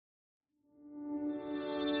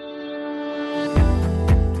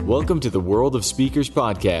Welcome to the World of Speakers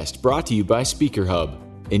podcast, brought to you by Speaker Hub.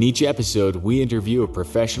 In each episode, we interview a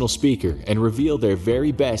professional speaker and reveal their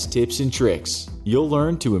very best tips and tricks. You'll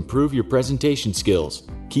learn to improve your presentation skills,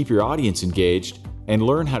 keep your audience engaged, and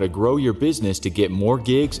learn how to grow your business to get more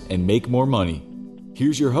gigs and make more money.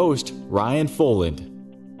 Here's your host, Ryan Foland.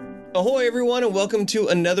 Ahoy, everyone, and welcome to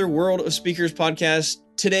another World of Speakers podcast.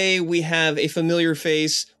 Today, we have a familiar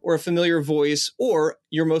face or a familiar voice or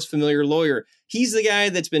your most familiar lawyer. He's the guy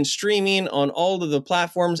that's been streaming on all of the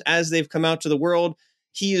platforms as they've come out to the world.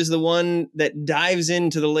 He is the one that dives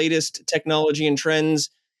into the latest technology and trends.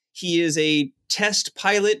 He is a test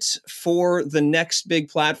pilot for the next big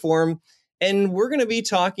platform. And we're going to be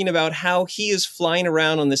talking about how he is flying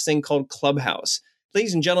around on this thing called Clubhouse.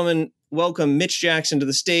 Ladies and gentlemen, welcome Mitch Jackson to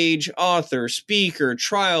the stage, author, speaker,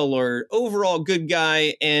 trial lawyer, overall good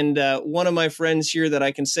guy, and one of my friends here that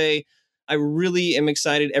I can say I really am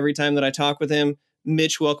excited every time that I talk with him.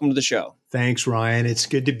 Mitch, welcome to the show. Thanks, Ryan. It's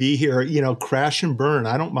good to be here. You know, crash and burn.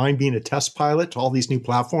 I don't mind being a test pilot to all these new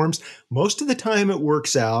platforms. Most of the time it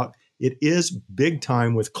works out. It is big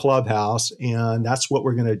time with Clubhouse, and that's what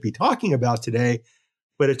we're going to be talking about today.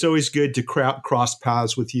 But it's always good to cross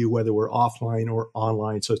paths with you, whether we're offline or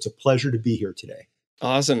online. So it's a pleasure to be here today.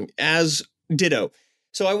 Awesome. As ditto.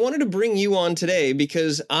 So I wanted to bring you on today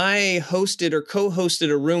because I hosted or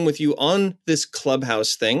co-hosted a room with you on this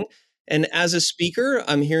Clubhouse thing. And as a speaker,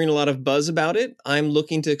 I'm hearing a lot of buzz about it. I'm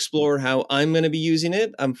looking to explore how I'm going to be using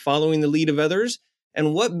it. I'm following the lead of others.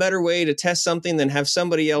 And what better way to test something than have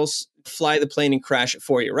somebody else fly the plane and crash it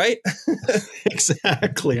for you, right?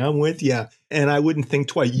 Exactly. I'm with you. And I wouldn't think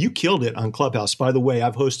twice. You killed it on Clubhouse. By the way,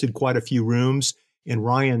 I've hosted quite a few rooms. And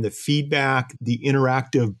Ryan, the feedback, the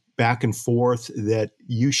interactive back and forth that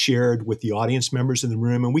you shared with the audience members in the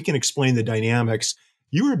room, and we can explain the dynamics.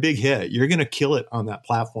 You were a big hit. You're going to kill it on that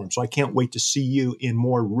platform. So I can't wait to see you in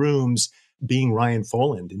more rooms being Ryan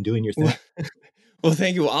Foland and doing your thing. Well,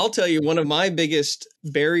 thank you. I'll tell you, one of my biggest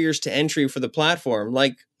barriers to entry for the platform,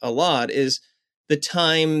 like a lot, is the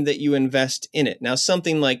time that you invest in it. Now,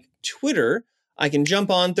 something like Twitter, I can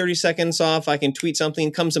jump on 30 seconds off, I can tweet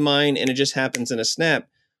something, comes to mind, and it just happens in a snap.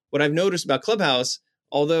 What I've noticed about Clubhouse,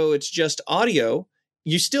 although it's just audio,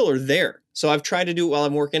 you still are there. So I've tried to do it while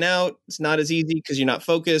I'm working out. It's not as easy because you're not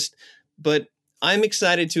focused, but I'm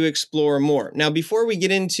excited to explore more. Now, before we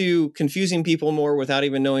get into confusing people more without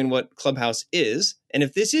even knowing what Clubhouse is, and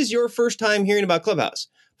if this is your first time hearing about Clubhouse,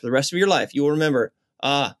 for the rest of your life, you will remember,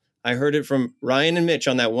 I heard it from Ryan and Mitch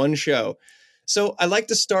on that one show. So I like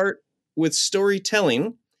to start with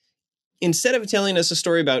storytelling. Instead of telling us a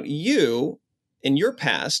story about you and your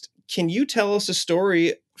past, can you tell us a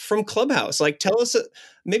story from Clubhouse? Like, tell us,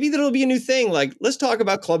 maybe that'll be a new thing. Like, let's talk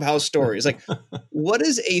about Clubhouse stories. Like, what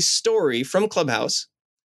is a story from Clubhouse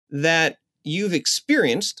that you've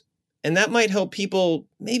experienced? And that might help people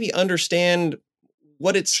maybe understand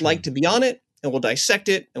what it's like to be on it. And we'll dissect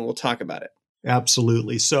it and we'll talk about it.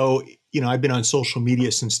 Absolutely. So, you know, I've been on social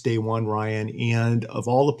media since day one, Ryan. And of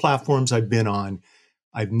all the platforms I've been on,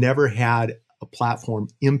 I've never had a platform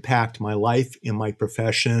impact my life in my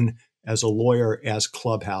profession as a lawyer as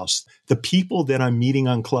Clubhouse. The people that I'm meeting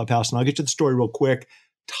on Clubhouse, and I'll get to the story real quick,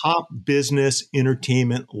 top business,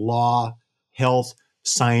 entertainment, law, health,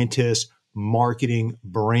 scientists, marketing,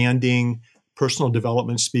 branding, personal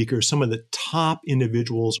development speakers, some of the top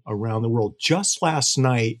individuals around the world. Just last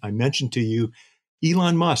night, I mentioned to you,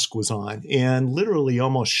 Elon Musk was on and literally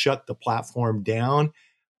almost shut the platform down.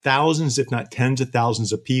 Thousands, if not tens of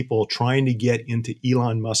thousands of people trying to get into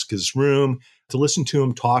Elon Musk's room to listen to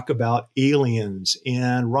him talk about aliens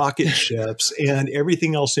and rocket ships and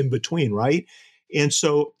everything else in between, right? And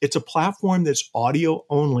so it's a platform that's audio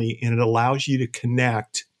only, and it allows you to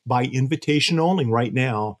connect by invitation only right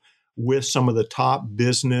now with some of the top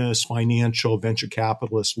business, financial, venture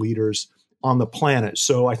capitalist leaders on the planet.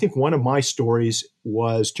 So I think one of my stories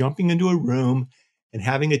was jumping into a room and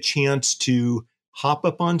having a chance to hop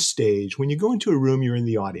up on stage. When you go into a room, you're in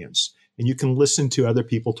the audience and you can listen to other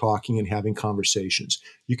people talking and having conversations.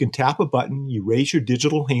 You can tap a button, you raise your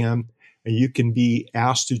digital hand, and you can be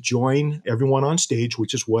asked to join everyone on stage,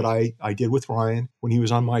 which is what I did with Ryan when he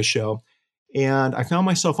was on my show. And I found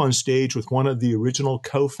myself on stage with one of the original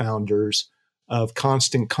co-founders of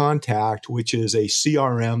Constant Contact, which is a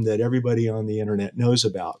CRM that everybody on the internet knows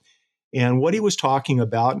about. And what he was talking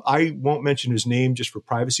about, I won't mention his name just for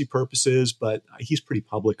privacy purposes, but he's pretty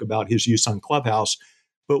public about his use on Clubhouse.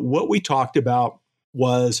 But what we talked about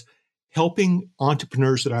was helping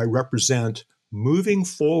entrepreneurs that I represent moving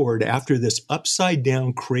forward after this upside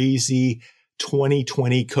down, crazy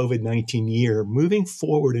 2020 COVID-19 year, moving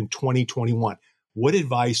forward in 2021. What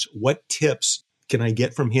advice, what tips can I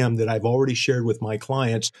get from him that I've already shared with my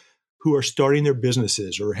clients who are starting their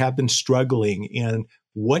businesses or have been struggling, and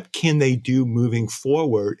what can they do moving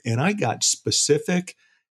forward? And I got specific,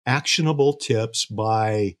 actionable tips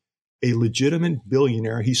by a legitimate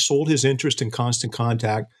billionaire. He sold his interest in Constant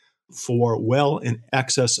Contact for well in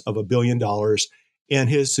excess of $1 billion. And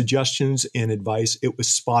his suggestions and advice, it was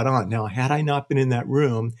spot on. Now, had I not been in that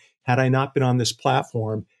room, had I not been on this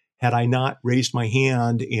platform, had I not raised my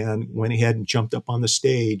hand and went ahead and jumped up on the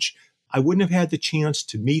stage, I wouldn't have had the chance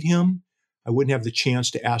to meet him. I wouldn't have the chance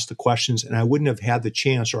to ask the questions, and I wouldn't have had the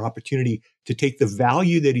chance or opportunity to take the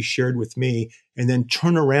value that he shared with me and then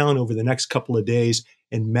turn around over the next couple of days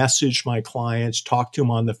and message my clients, talk to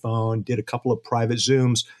them on the phone, did a couple of private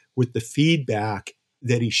Zooms with the feedback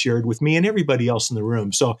that he shared with me and everybody else in the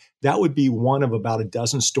room. So that would be one of about a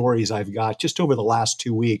dozen stories I've got just over the last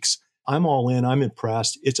 2 weeks. I'm all in. I'm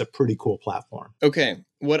impressed. It's a pretty cool platform. Okay.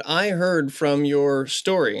 What I heard from your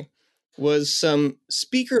story was some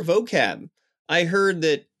speaker vocab. I heard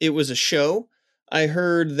that it was a show. I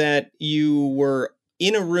heard that you were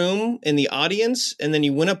in a room in the audience and then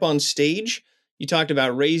you went up on stage. You talked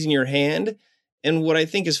about raising your hand. And what I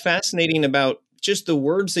think is fascinating about just the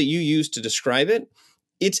words that you use to describe it,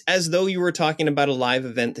 it's as though you were talking about a live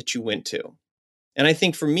event that you went to. And I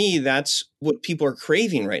think for me, that's what people are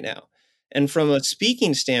craving right now. And from a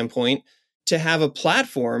speaking standpoint, to have a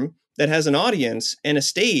platform that has an audience and a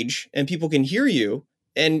stage and people can hear you.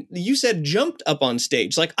 And you said jumped up on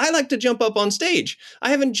stage. Like, I like to jump up on stage. I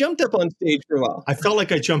haven't jumped up on stage for a while. I felt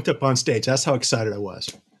like I jumped up on stage. That's how excited I was.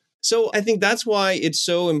 So I think that's why it's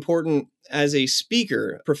so important as a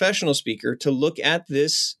speaker, professional speaker, to look at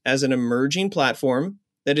this as an emerging platform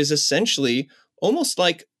that is essentially almost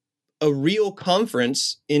like a real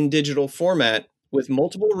conference in digital format with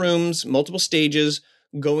multiple rooms, multiple stages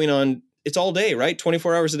going on. It's all day, right?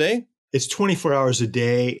 24 hours a day? It's 24 hours a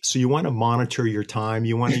day. So you want to monitor your time.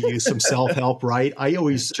 You want to use some self-help, right? I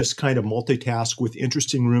always just kind of multitask with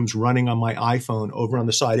interesting rooms running on my iPhone over on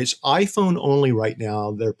the side. It's iPhone only right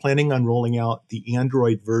now. They're planning on rolling out the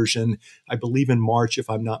Android version, I believe in March, if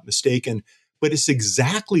I'm not mistaken. But it's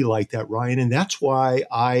exactly like that, Ryan. And that's why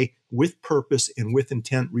I, with purpose and with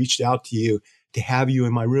intent, reached out to you to have you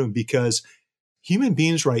in my room, because human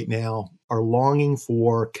beings right now are longing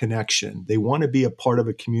for connection. They want to be a part of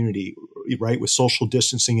a community, right? With social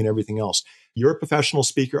distancing and everything else. You're a professional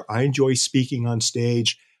speaker. I enjoy speaking on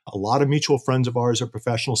stage. A lot of mutual friends of ours are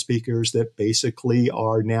professional speakers that basically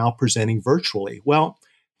are now presenting virtually. Well,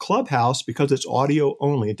 Clubhouse, because it's audio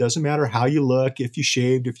only, it doesn't matter how you look, if you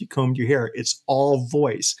shaved, if you combed your hair, it's all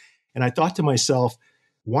voice. And I thought to myself,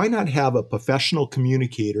 why not have a professional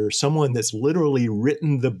communicator, someone that's literally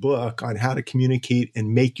written the book on how to communicate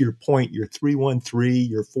and make your point, your 313,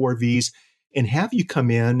 your 4 Vs, and have you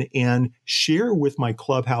come in and share with my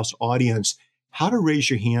Clubhouse audience how to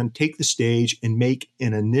raise your hand, take the stage, and make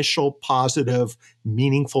an initial positive,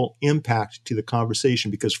 meaningful impact to the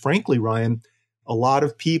conversation. Because frankly, Ryan, a lot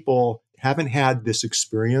of people haven't had this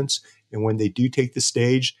experience. And when they do take the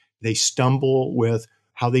stage, they stumble with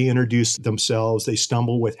how they introduce themselves. They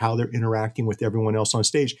stumble with how they're interacting with everyone else on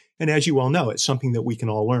stage. And as you well know, it's something that we can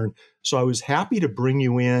all learn. So I was happy to bring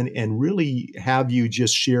you in and really have you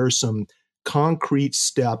just share some concrete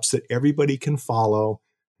steps that everybody can follow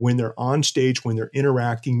when they're on stage, when they're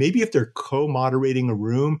interacting. Maybe if they're co-moderating a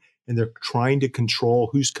room and they're trying to control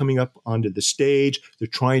who's coming up onto the stage, they're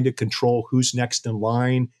trying to control who's next in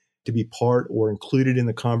line to be part or included in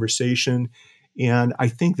the conversation. And I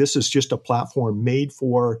think this is just a platform made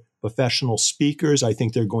for professional speakers. I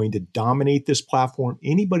think they're going to dominate this platform.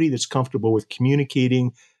 Anybody that's comfortable with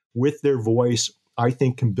communicating with their voice, I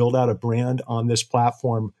think, can build out a brand on this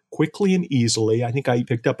platform quickly and easily. I think I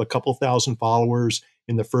picked up a couple thousand followers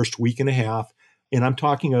in the first week and a half. And I'm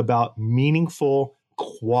talking about meaningful,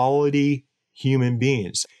 quality human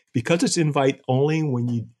beings. Because it's invite only, when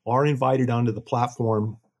you are invited onto the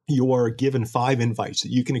platform, you are given 5 invites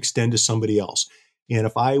that you can extend to somebody else. And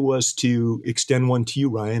if I was to extend one to you,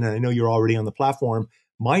 Ryan, and I know you're already on the platform,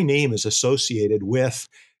 my name is associated with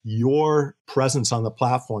your presence on the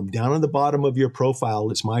platform. Down at the bottom of your profile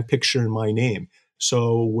is my picture and my name.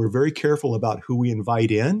 So we're very careful about who we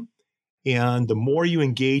invite in. And the more you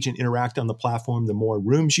engage and interact on the platform, the more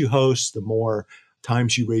rooms you host, the more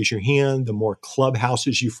times you raise your hand, the more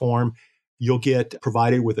clubhouses you form, you'll get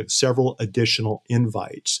provided with several additional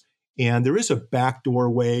invites. And there is a backdoor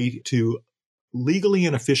way to legally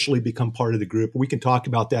and officially become part of the group. We can talk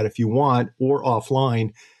about that if you want, or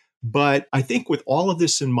offline. But I think with all of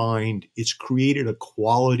this in mind, it's created a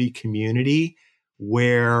quality community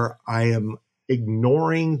where I am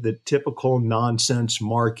ignoring the typical nonsense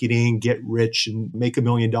marketing, get rich and make $1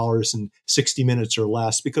 million in 60 minutes or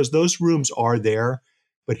less, because those rooms are there.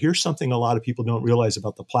 But here's something a lot of people don't realize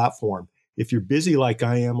about the platform. If you're busy like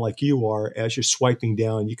I am, like you are, as you're swiping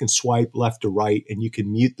down, you can swipe left to right and you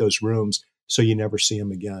can mute those rooms so you never see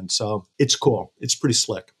them again. So it's cool. It's pretty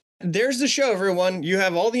slick. There's the show, everyone. You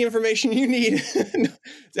have all the information you need.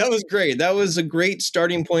 That was great. That was a great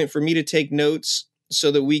starting point for me to take notes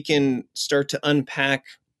so that we can start to unpack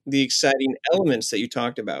the exciting elements that you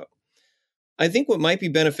talked about. I think what might be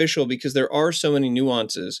beneficial, because there are so many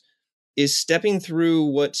nuances, is stepping through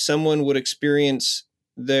what someone would experience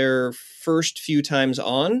their first few times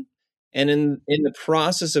on. And in the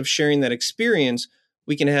process of sharing that experience,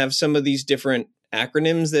 we can have some of these different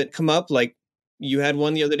acronyms that come up. Like you had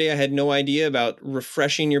one the other day, I had no idea about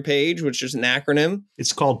refreshing your page, which is an acronym.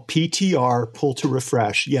 It's called PTR, pull to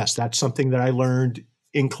refresh. Yes, that's something that I learned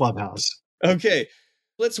in Clubhouse. Okay.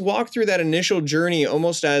 Let's walk through that initial journey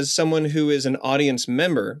almost as someone who is an audience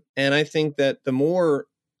member. And I think that the more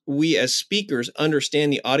we as speakers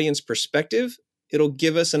understand the audience perspective, it'll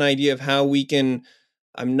give us an idea of how we can,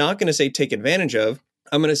 I'm not going to say take advantage of,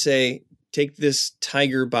 I'm going to say take this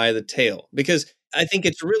tiger by the tail, because I think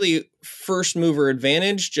it's really first mover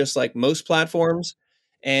advantage, just like most platforms.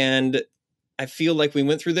 And I feel like we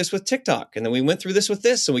went through this with TikTok, and then we went through this with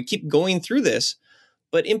this, and we keep going through this.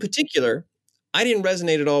 But in particular, I didn't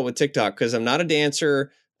resonate at all with TikTok because I'm not a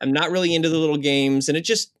dancer. I'm not really into the little games. And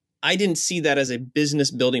I didn't see that as a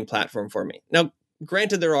business building platform for me. Now,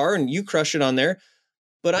 granted, there are, and you crush it on there,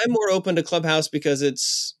 but I'm more open to Clubhouse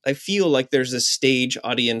because I feel like there's a stage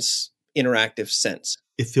audience interactive sense.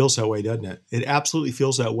 It feels that way, doesn't it? It absolutely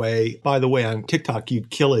feels that way. By the way, on TikTok,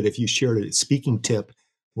 you'd kill it if you shared a speaking tip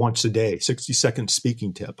once a day, 60-second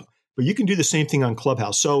speaking tip. But you can do the same thing on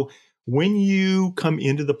Clubhouse. So when you come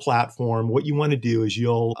into the platform, what you want to do is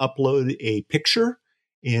you'll upload a picture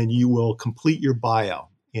and you will complete your bio.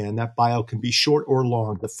 And that bio can be short or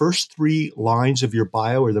long. The first 3 lines of your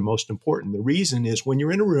bio are the most important. The reason is when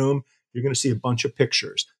you're in a room, you're going to see a bunch of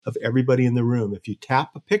pictures of everybody in the room. If you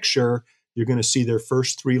tap a picture, you're going to see their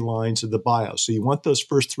first 3 lines of the bio. So you want those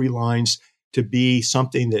first 3 lines to be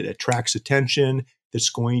something that attracts attention, that's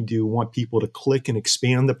going to want people to click and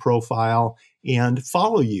expand the profile and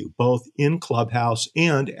follow you both in Clubhouse,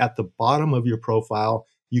 and at the bottom of your profile,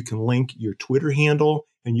 you can link your Twitter handle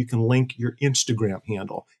and you can link your Instagram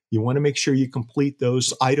handle. You want to make sure you complete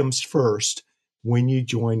those items first when you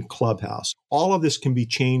join Clubhouse. All of this can be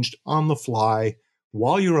changed on the fly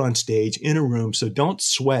while you're on stage in a room, so don't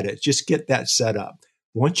sweat it. Just get that set up.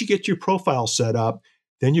 Once you get your profile set up,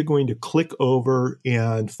 then you're going to click over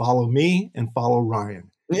and follow me and follow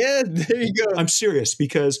Ryan. Yeah, there you go. I'm serious,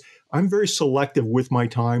 because I'm very selective with my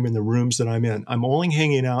time in the rooms that I'm in. I'm only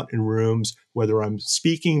hanging out in rooms, whether I'm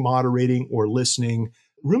speaking, moderating, or listening,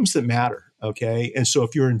 rooms that matter, okay? And so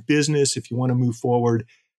if you're in business, if you want to move forward,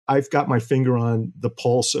 I've got my finger on the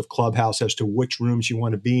pulse of Clubhouse as to which rooms you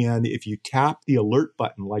want to be in. If you tap the alert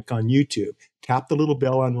button, like on YouTube, tap the little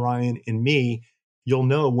bell on Ryan and me, you'll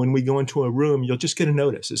know when we go into a room, you'll just get a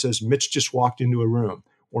notice. It says, Mitch just walked into a room,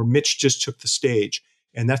 or Mitch just took the stage.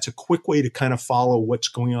 And that's a quick way to kind of follow what's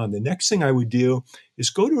going on. The next thing I would do is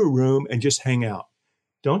go to a room and just hang out.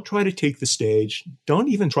 Don't try to take the stage. Don't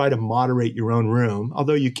even try to moderate your own room,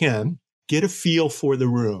 although you can. Get a feel for the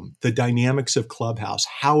room, the dynamics of Clubhouse,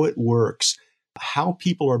 how it works, how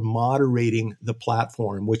people are moderating the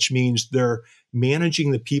platform, which means they're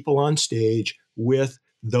managing the people on stage with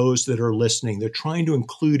those that are listening. They're trying to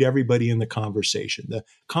include everybody in the conversation. The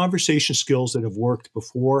conversation skills that have worked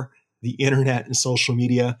before the internet and social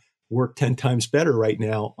media work 10 times better right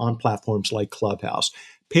now on platforms like Clubhouse.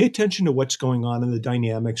 Pay attention to what's going on in the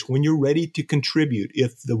dynamics when you're ready to contribute.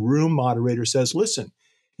 If the room moderator says, listen,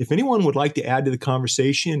 if anyone would like to add to the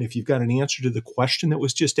conversation, if you've got an answer to the question that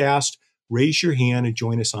was just asked, raise your hand and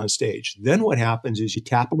join us on stage. Then what happens is you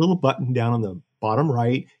tap a little button down on the bottom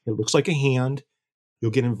right. It looks like a hand. You'll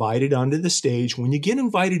get invited onto the stage. When you get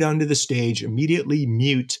invited onto the stage, immediately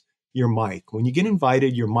mute your mic. When you get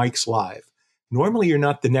invited, your mic's live. Normally, you're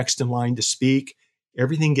not the next in line to speak.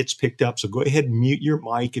 Everything gets picked up. So go ahead and mute your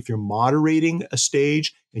mic. If you're moderating a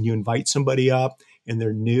stage and you invite somebody up and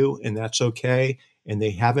they're new, and that's okay, and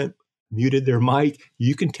they haven't muted their mic,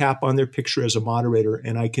 you can tap on their picture as a moderator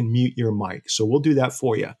and I can mute your mic. So we'll do that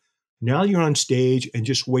for you. Now you're on stage and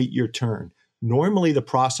just wait your turn. Normally, the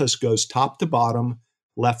process goes top to bottom,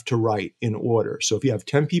 left to right in order. So if you have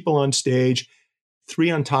 10 people on stage,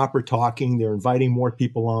 3 on top are talking, they're inviting more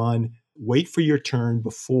people on, wait for your turn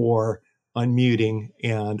before unmuting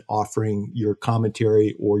and offering your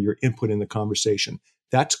commentary or your input in the conversation.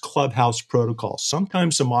 That's Clubhouse protocol.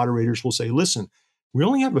 Sometimes the moderators will say, listen, we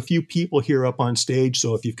only have a few people here up on stage,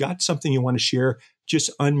 so if you've got something you want to share,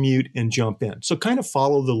 just unmute and jump in. So kind of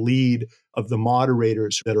follow the lead of the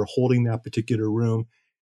moderators that are holding that particular room.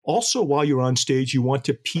 Also, while you're on stage, you want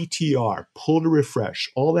to PTR, pull to refresh.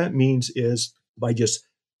 All that means is by just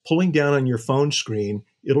pulling down on your phone screen,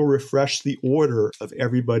 it'll refresh the order of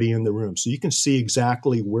everybody in the room. So you can see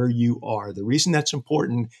exactly where you are. The reason that's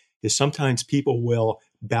important is sometimes people will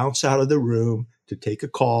bounce out of the room to take a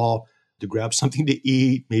call, to grab something to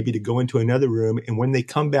eat, maybe to go into another room. And when they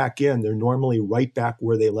come back in, they're normally right back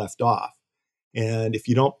where they left off. And if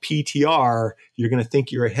you don't PTR, you're going to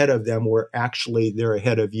think you're ahead of them where actually they're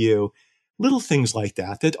ahead of you. Little things like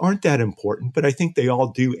that aren't that important, but I think they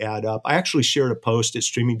all do add up. I actually shared a post at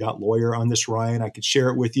streaming.lawyer on this, Ryan. I could share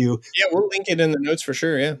it with you. Yeah, we'll link it in the notes for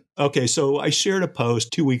sure. Yeah. Okay, so I shared a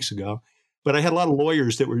post 2 weeks ago, but I had a lot of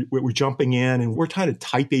lawyers that were jumping in, and we're kind of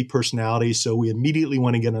type A personalities. So we immediately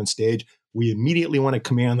want to get on stage. We immediately want to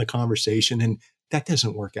command the conversation. And that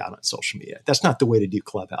doesn't work out on social media. That's not the way to do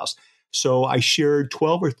Clubhouse. So I shared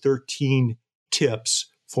 12 or 13 tips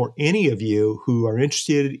for any of you who are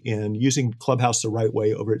interested in using Clubhouse the right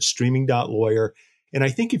way over at streaming.lawyer. And I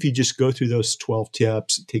think if you just go through those 12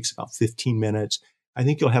 tips, it takes about 15 minutes. I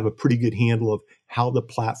think you'll have a pretty good handle of how the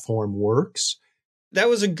platform works. That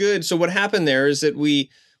was so what happened there is that we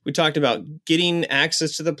talked about getting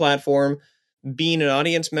access to the platform, being an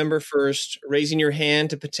audience member first, raising your hand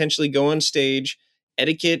to potentially go on stage,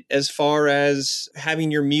 etiquette as far as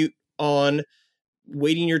having your mute on,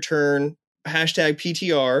 waiting your turn, hashtag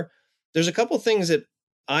PTR. There's a couple things that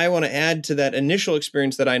I want to add to that initial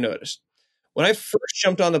experience that I noticed. When I first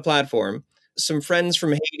jumped on the platform, some friends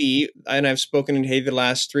from Haiti, and I've spoken in Haiti the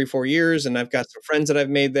last 3-4 years, and I've got some friends that I've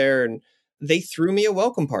made there, and they threw me a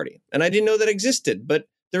welcome party. And I didn't know that existed, but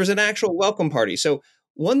there was an actual welcome party. So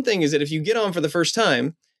one thing is that if you get on for the first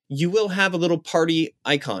time, you will have a little party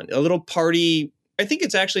icon, a little party. I think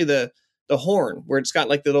it's actually the horn where it's got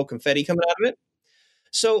like the little confetti coming out of it.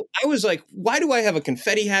 So I was like, why do I have a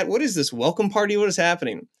confetti hat? What is this welcome party? What is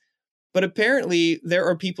happening? But apparently there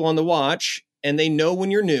are people on the watch and they know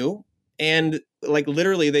when you're new. And like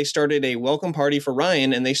literally they started a welcome party for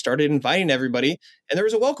Ryan and they started inviting everybody and there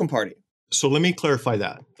was a welcome party. So let me clarify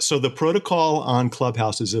that. So the protocol on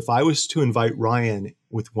Clubhouse is if I was to invite Ryan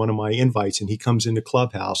with one of my invites and he comes into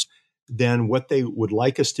Clubhouse, then what they would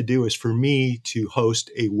like us to do is for me to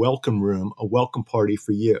host a welcome room, a welcome party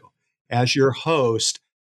for you. As your host,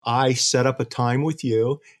 I set up a time with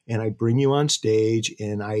you and I bring you on stage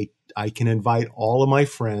and I can invite all of my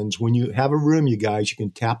friends. When you have a room, you guys, you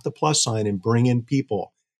can tap the plus sign and bring in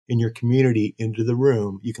people in your community into the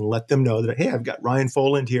room. You can let them know that, hey, I've got Ryan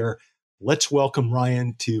Foland here. Let's welcome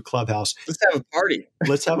Ryan to Clubhouse. Let's have a party.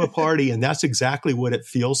 Let's have a party. And that's exactly what it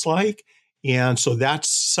feels like. And so that's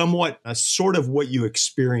somewhat sort of what you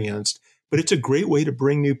experienced, but it's a great way to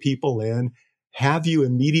bring new people in, have you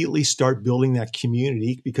immediately start building that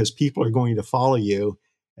community because people are going to follow you.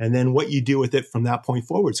 And then what you do with it from that point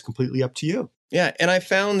forward is completely up to you. Yeah. And I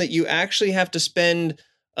found that you actually have to spend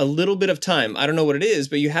a little bit of time. I don't know what it is,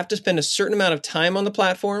 but you have to spend a certain amount of time on the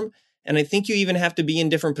platform. And I think you even have to be in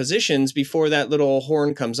different positions before that little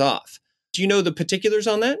horn comes off. Do you know the particulars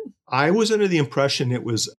on that? I was under the impression it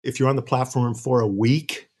was if you're on the platform for a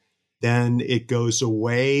week, then it goes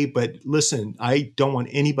away. But listen, I don't want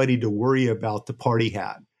anybody to worry about the party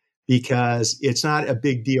hat because it's not a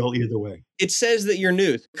big deal either way. It says that you're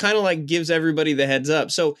new, kind of like gives everybody the heads up.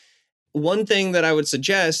 So one thing that I would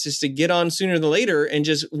suggest is to get on sooner than later and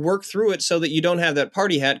just work through it so that you don't have that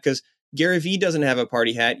party hat, because Gary Vee doesn't have a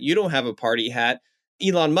party hat. You don't have a party hat.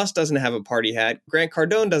 Elon Musk doesn't have a party hat. Grant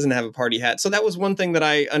Cardone doesn't have a party hat. So that was one thing that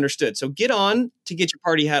I understood. So get on to get your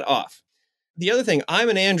party hat off. The other thing, I'm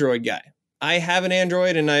an Android guy. I have an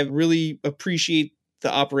Android and I really appreciate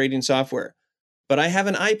the operating software, but I have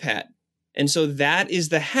an iPad. And so that is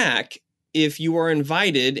the hack. If you are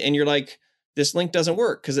invited and you're like, this link doesn't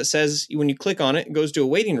work because it says when you click on it, it goes to a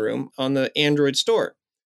waiting room on the Android store.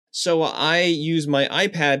 So I use my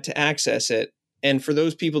iPad to access it. And for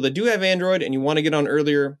those people that do have Android and you want to get on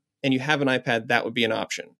earlier and you have an iPad, that would be an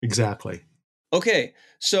option. Exactly. Okay.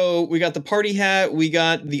 So we got the party hat, we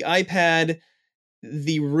got the iPad,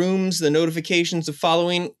 the rooms, the notifications of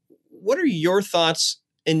following. What are your thoughts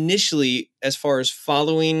initially as far as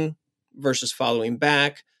following versus following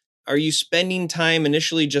back? Are you spending time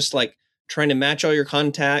initially just like trying to match all your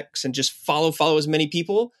contacts and just follow as many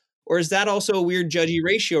people? Or is that also a weird judgy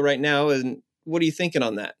ratio right now? And what are you thinking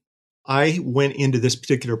on that? I went into this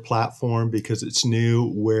particular platform because it's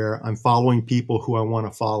new, where I'm following people who I want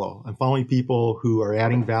to follow. I'm following people who are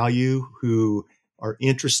adding value, who are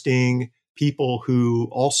interesting, people who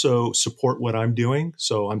also support what I'm doing.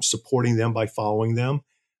 So I'm supporting them by following them.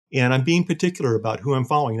 And I'm being particular about who I'm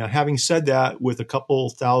following. Now, having said that, with a couple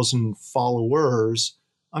thousand followers,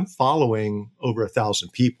 I'm following over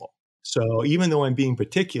 1,000 people. So even though I'm being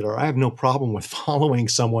particular, I have no problem with following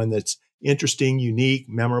someone that's interesting, unique,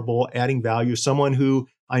 memorable, adding value, someone who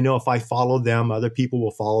I know if I follow them, other people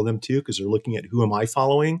will follow them too, because they're looking at who am I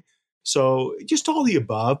following. So just all the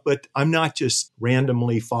above, but I'm not just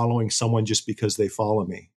randomly following someone just because they follow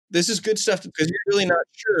me. This is good stuff because you're really not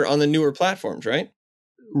sure on the newer platforms, right?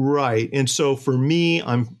 Right. And so for me,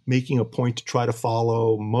 I'm making a point to try to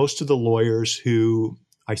follow most of the lawyers who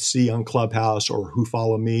I see on Clubhouse or who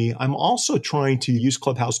follow me. I'm also trying to use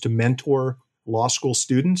Clubhouse to mentor law school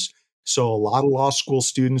students. So a lot of law school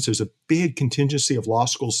students, there's a big contingency of law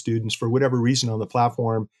school students for whatever reason on the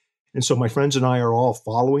platform. And so my friends and I are all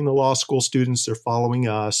following the law school students. They're following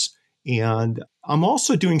us. And I'm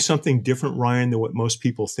also doing something different, Ryan, than what most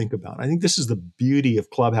people think about. I think this is the beauty of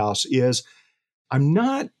Clubhouse is I'm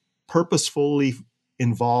not purposefully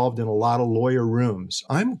involved in a lot of lawyer rooms.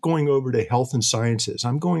 I'm going over to health and sciences.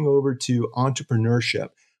 I'm going over to entrepreneurship.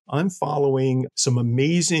 I'm following some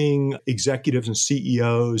amazing executives and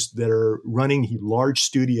CEOs that are running large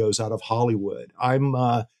studios out of Hollywood. I'm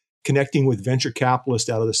connecting with venture capitalists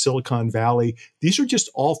out of the Silicon Valley. These are just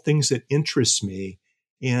all things that interest me.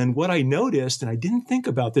 And what I noticed, and I didn't think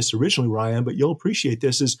about this originally, Ryan, but you'll appreciate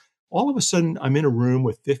this, is all of a sudden I'm in a room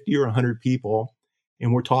with 50 or 100 people,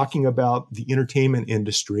 and we're talking about the entertainment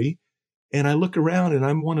industry. And I look around and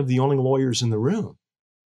I'm one of the only lawyers in the room.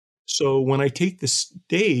 So when I take the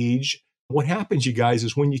stage, what happens, you guys,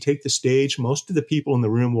 is when you take the stage, most of the people in the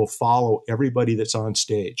room will follow everybody that's on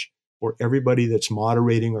stage or everybody that's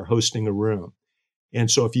moderating or hosting a room. And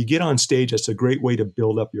so if you get on stage, that's a great way to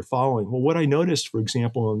build up your following. Well, what I noticed, for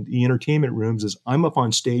example, in the entertainment rooms is I'm up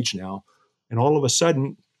on stage now, and all of a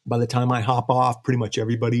sudden, by the time I hop off, pretty much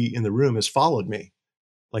everybody in the room has followed me.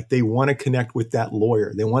 Like they want to connect with that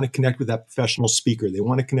lawyer. They want to connect with that professional speaker. They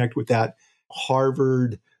want to connect with that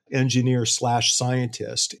Harvard engineer /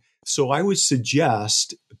 scientist. So I would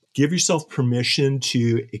suggest give yourself permission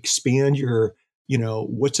to expand your,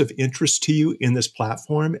 what's of interest to you in this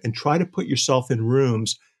platform and try to put yourself in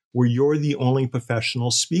rooms where you're the only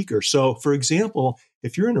professional speaker. So for example,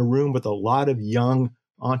 if you're in a room with a lot of young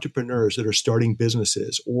entrepreneurs that are starting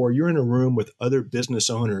businesses, or you're in a room with other business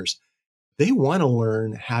owners, they want to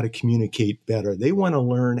learn how to communicate better. They want to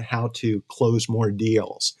learn how to close more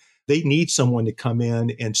deals. They need someone to come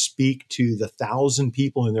in and speak to the 1,000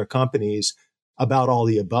 people in their companies about all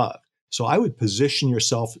the above. So I would position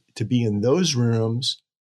yourself to be in those rooms.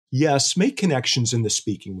 Yes, make connections in the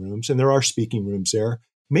speaking rooms, and there are speaking rooms there.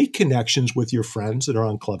 Make connections with your friends that are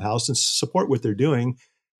on Clubhouse and support what they're doing.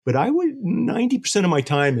 But 90% of my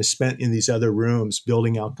time is spent in these other rooms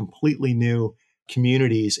building out completely new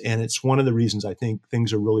communities. And it's one of the reasons I think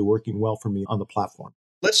things are really working well for me on the platform.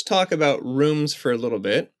 Let's talk about rooms for a little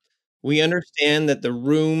bit. We understand that the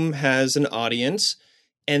room has an audience,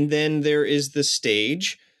 and then there is the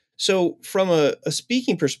stage. So from a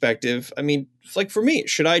speaking perspective, I mean, like for me,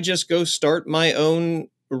 should I just go start my own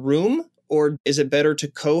room, or is it better to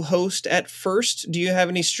co-host at first? Do you have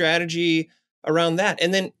any strategy around that?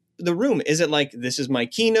 And then the room, is it like, this is my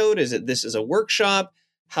keynote? Is it, this is a workshop?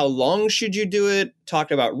 How long should you do it? Talk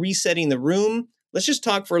about resetting the room. Let's just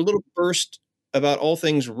talk for a little first about all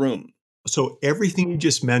things room. So everything you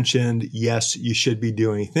just mentioned, yes, you should be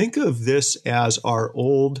doing. Think of this as our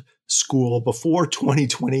old school before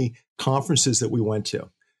 2020 conferences that we went to.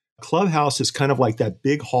 Clubhouse is kind of like that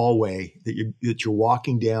big hallway that you're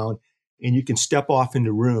walking down, and you can step off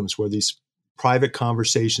into rooms where these private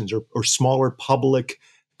conversations or smaller public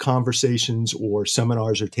conversations or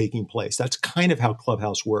seminars are taking place. That's kind of how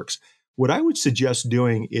Clubhouse works. What I would suggest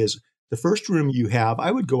doing is the first room you have,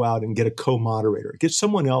 I would go out and get a co-moderator, get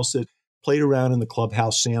someone else that played around in the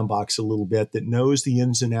Clubhouse sandbox a little bit, that knows the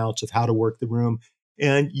ins and outs of how to work the room,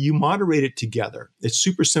 and you moderate it together. It's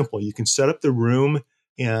super simple. You can set up the room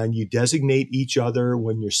and you designate each other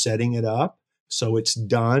when you're setting it up, so it's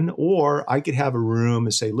done. Or I could have a room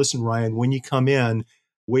and say, listen, Ryan, when you come in,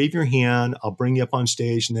 wave your hand, I'll bring you up on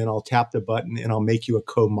stage, and then I'll tap the button and I'll make you a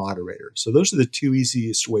co-moderator. So those are the two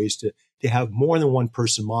easiest ways to have more than one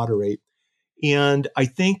person moderate. And I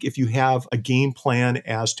think if you have a game plan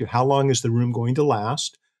as to how long is the room going to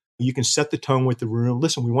last, you can set the tone with the room.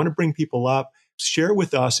 Listen, we want to bring people up. Share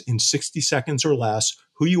with us in 60 seconds or less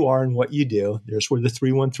who you are and what you do. There's where the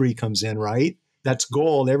 313 comes in, right? That's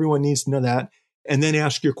gold. Everyone needs to know that. And then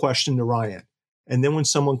ask your question to Ryan. And then when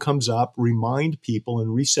someone comes up, remind people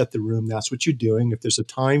and reset the room. That's what you're doing. If there's a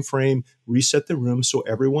time frame, reset the room so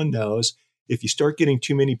everyone knows. If you start getting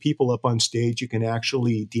too many people up on stage, you can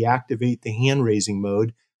actually deactivate the hand raising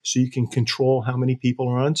mode so you can control how many people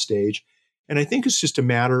are on stage. And I think it's just a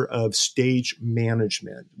matter of stage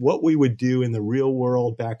management. What we would do in the real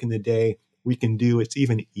world back in the day, we can do. It's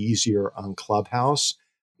even easier on Clubhouse.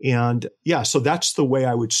 And yeah, so that's the way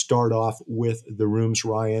I would start off with the rooms,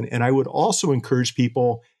 Ryan. And I would also encourage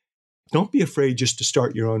people, don't be afraid just to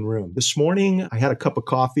start your own room. This morning, I had a cup of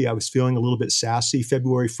coffee. I was feeling a little bit sassy,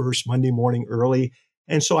 February 1st, Monday morning early.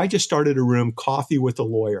 And so I just started a room, Coffee with a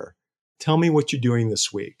Lawyer. Tell me what you're doing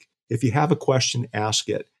this week. If you have a question, ask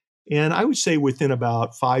it. And I would say within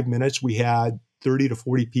about 5 minutes, we had 30 to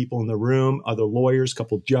 40 people in the room, other lawyers, a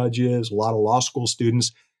couple of judges, a lot of law school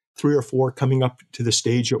students, 3 or 4 coming up to the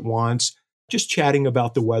stage at once, just chatting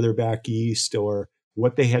about the weather back east or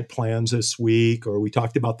what they had plans this week, or we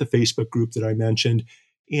talked about the Facebook group that I mentioned.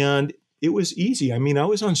 And it was easy. I mean, I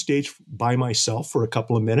was on stage by myself for a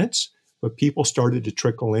couple of minutes, but people started to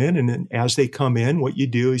trickle in. And then as they come in, what you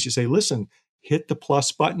do is you say, listen, hit the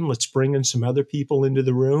plus button. Let's bring in some other people into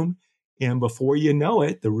the room. And before you know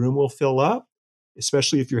it, the room will fill up,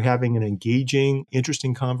 especially if you're having an engaging,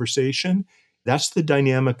 interesting conversation. That's the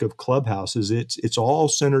dynamic of Clubhouse. It's all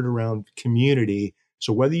centered around community.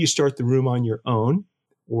 So whether you start the room on your own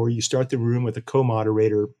or you start the room with a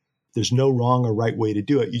co-moderator, there's no wrong or right way to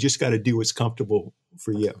do it. You just got to do what's comfortable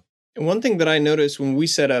for you. And one thing that I noticed when we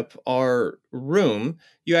set up our room,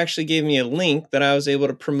 you actually gave me a link that I was able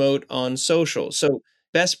to promote on social. So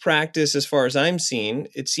best practice, as far as I'm seeing,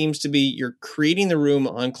 it seems to be you're creating the room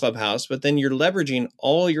on Clubhouse, but then you're leveraging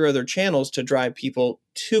all your other channels to drive people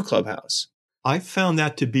to Clubhouse. I found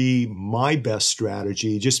that to be my best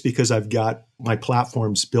strategy just because I've got my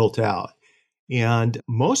platforms built out. And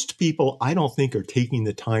most people, I don't think, are taking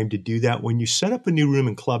the time to do that. When you set up a new room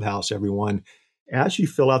in Clubhouse, everyone, as you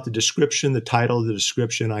fill out the description, the title of the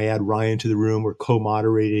description, I add Ryan to the room. We're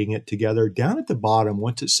co-moderating it together. Down at the bottom,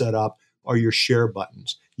 once it's set up, are your share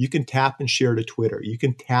buttons. You can tap and share to Twitter. You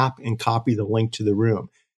can tap and copy the link to the room.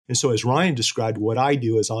 And so as Ryan described, what I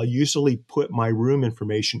do is I'll usually put my room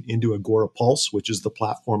information into Agorapulse, which is the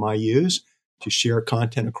platform I use to share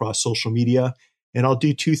content across social media. And I'll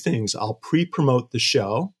do 2 things. I'll pre-promote the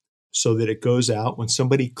show so that it goes out. When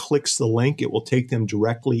somebody clicks the link, it will take them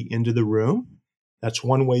directly into the room. That's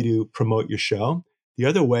one way to promote your show. The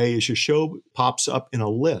other way is your show pops up in a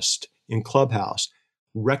list in Clubhouse.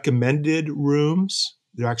 Recommended rooms,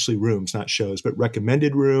 they're actually rooms, not shows, but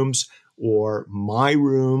recommended rooms or my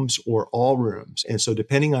rooms or all rooms. And so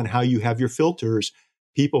depending on how you have your filters,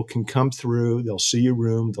 people can come through, they'll see your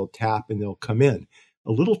room, they'll tap and they'll come in.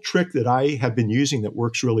 A little trick that I have been using that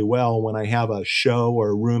works really well when I have a show or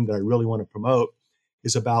a room that I really want to promote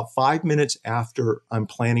is about 5 minutes after I'm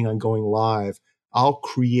planning on going live, I'll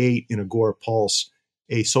create in Agorapulse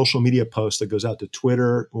a social media post that goes out to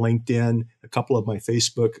Twitter, LinkedIn, a couple of my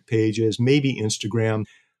Facebook pages, maybe Instagram.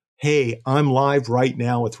 Hey, I'm live right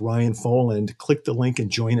now with Ryan Foland. Click the link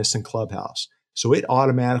and join us in Clubhouse. So it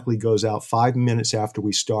automatically goes out 5 minutes after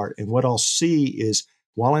we start. And what I'll see is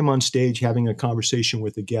while I'm on stage having a conversation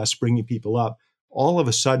with the guests, bringing people up, all of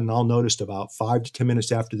a sudden I'll notice about 5 to 10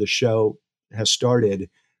 minutes after the show has started,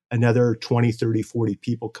 another 20, 30, 40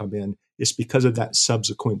 people come in. It's because of that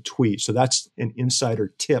subsequent tweet. So that's an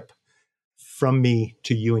insider tip from me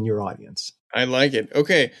to you and your audience. I like it.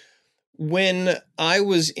 Okay. When I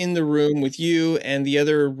was in the room with you and the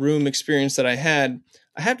other room experience that I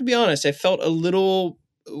have to be honest, I felt a little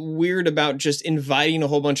weird about just inviting a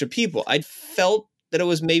whole bunch of people. I felt that it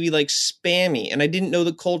was maybe like spammy and I didn't know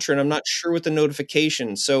the culture and I'm not sure with the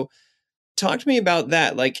notifications. So talk to me about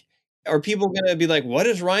that. Like, are people going to be like, what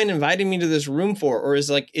is Ryan inviting me to this room for? Or is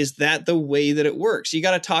that the way that it works? You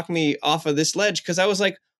got to talk me off of this ledge. Cause I was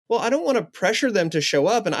like, well, I don't want to pressure them to show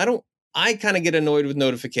up. And I kind of get annoyed with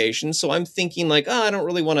notifications. So I'm thinking like, I don't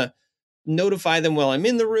really want to notify them while I'm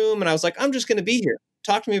in the room. And I was like, I'm just going to be here.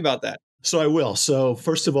 Talk to me about that. So I will. So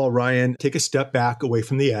first of all, Ryan, take a step back away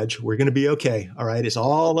from the edge. We're going to be okay. All right. It's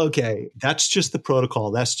all okay. That's just the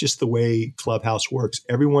protocol. That's just the way Clubhouse works.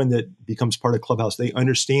 Everyone that becomes part of Clubhouse, they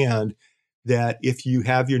understand that if you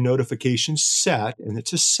have your notifications set, and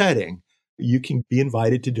it's a setting, you can be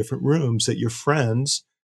invited to different rooms that your friends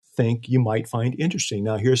think you might find interesting.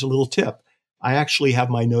 Now, here's a little tip. I actually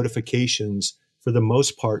have my notifications for the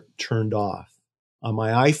most part turned off. On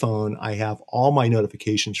my iPhone, I have all my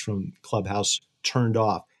notifications from Clubhouse turned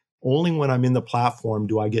off. Only when I'm in the platform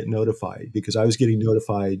do I get notified, because I was getting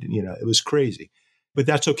notified, it was crazy. But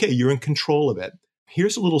that's okay. You're in control of it.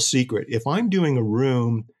 Here's a little secret. If I'm doing a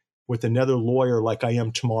room with another lawyer like I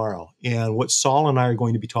am tomorrow. And what Saul and I are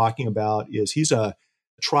going to be talking about is he's a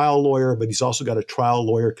trial lawyer, but he's also got a trial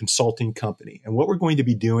lawyer consulting company. And what we're going to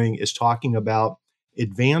be doing is talking about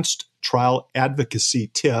advanced trial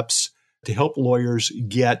advocacy tips to help lawyers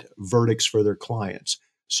get verdicts for their clients.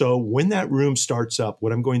 So when that room starts up,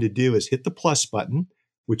 what I'm going to do is hit the plus button,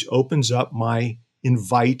 which opens up my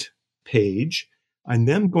invite page. I'm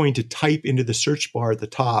then going to type into the search bar at the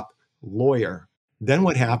top, lawyer. Then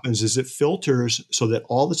what happens is it filters so that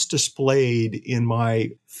all that's displayed in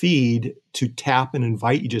my feed to tap and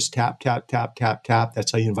invite, you just tap, tap, tap, tap, tap.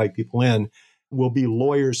 That's how you invite people in, will be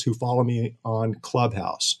lawyers who follow me on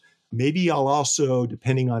Clubhouse. Maybe I'll also,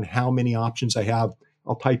 depending on how many options I have,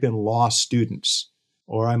 I'll type in law students,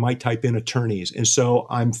 or I might type in attorneys. And so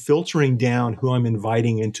I'm filtering down who I'm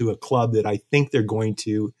inviting into a club that I think they're going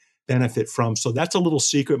to benefit from. So that's a little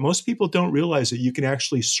secret. Most people don't realize that you can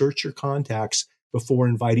actually search your contacts before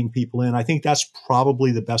inviting people in. I think that's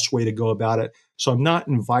probably the best way to go about it. So I'm not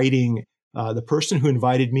inviting, the person who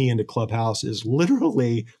invited me into Clubhouse is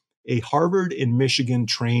literally a Harvard and Michigan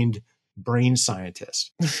trained brain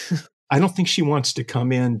scientist. I don't think she wants to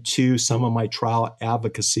come into some of my trial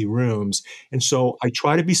advocacy rooms. And so I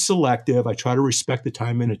try to be selective. I try to respect the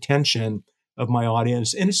time and attention of my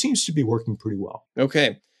audience. And it seems to be working pretty well.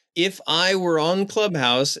 Okay. If I were on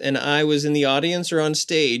Clubhouse and I was in the audience or on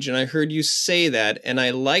stage and I heard you say that and I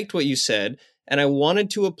liked what you said and I wanted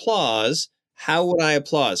to applause, how would I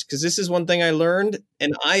applause? Because this is one thing I learned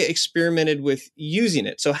and I experimented with using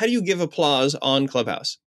it. So how do you give applause on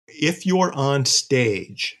Clubhouse? If you're on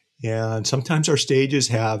stage, and sometimes our stages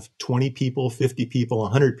have 20 people, 50 people,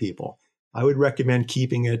 100 people, I would recommend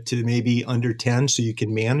keeping it to maybe under 10 so you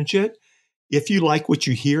can manage it. If you like what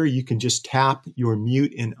you hear, you can just tap your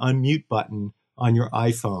mute and unmute button on your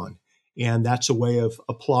iPhone. And that's a way of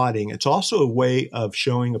applauding. It's also a way of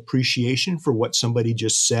showing appreciation for what somebody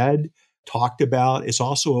just said, talked about. It's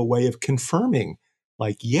also a way of confirming,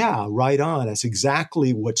 like, yeah, right on. That's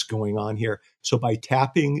exactly what's going on here. So by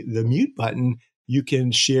tapping the mute button, you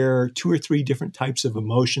can share 2 or 3 different types of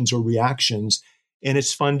emotions or reactions. And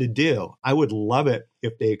it's fun to do. I would love it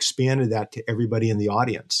if they expanded that to everybody in the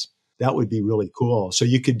audience. That would be really cool. So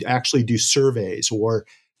you could actually do surveys, or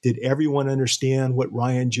did everyone understand what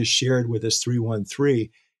Ryan just shared with us 313?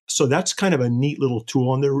 So that's kind of a neat little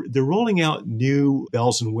tool. And they're rolling out new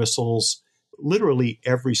bells and whistles literally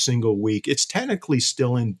every single week. It's technically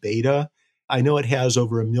still in beta. I know it has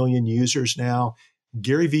over 1 million users now.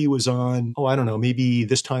 Gary Vee was on, I don't know, maybe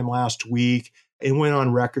this time last week, and went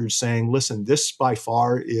on record saying, listen, this by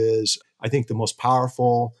far is, I think, the most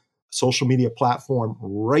powerful social media platform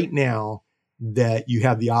right now that you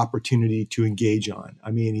have the opportunity to engage on.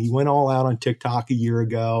 I mean, he went all out on TikTok a year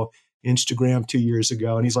ago, Instagram 2 years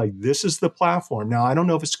ago, and he's like, this is the platform. Now, I don't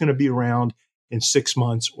know if it's going to be around in 6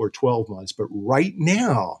 months or 12 months, but right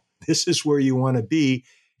now, this is where you want to be.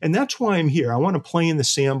 And that's why I'm here. I want to play in the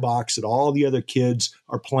sandbox that all the other kids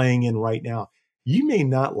are playing in right now. You may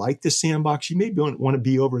not like the sandbox. You may want to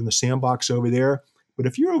be over in the sandbox over there. But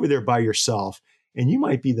if you're over there by yourself, and you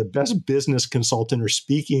might be the best business consultant or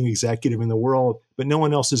speaking executive in the world, but no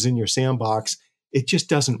one else is in your sandbox, it just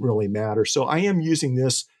doesn't really matter. So I am using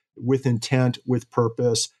this with intent, with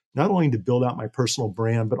purpose, not only to build out my personal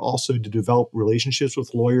brand, but also to develop relationships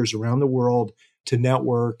with lawyers around the world, to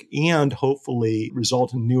network, and hopefully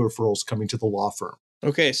result in new referrals coming to the law firm.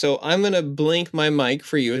 Okay, so I'm going to blink my mic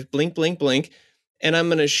for you. Blink, blink, blink. And I'm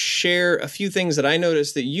going to share a few things that I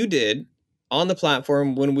noticed that you did on the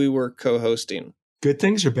platform when we were co-hosting. Good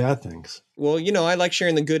things or bad things? Well, I like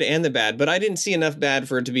sharing the good and the bad, but I didn't see enough bad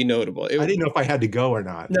for it to be notable. I didn't know if I had to go or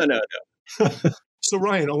not. No. So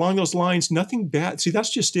Ryan, along those lines, nothing bad. See,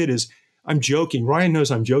 that's just it. Is I'm joking. Ryan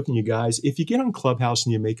knows I'm joking, you guys. If you get on Clubhouse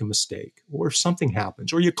and you make a mistake, or if something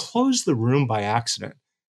happens, or you close the room by accident,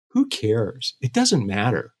 who cares? It doesn't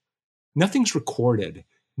matter. Nothing's recorded.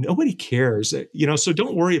 Nobody cares. So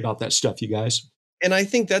don't worry about that stuff, you guys. And I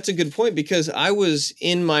think that's a good point, because I was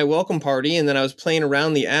in my welcome party and then I was playing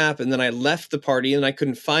around the app and then I left the party and I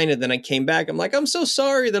couldn't find it. Then I came back. I'm like, I'm so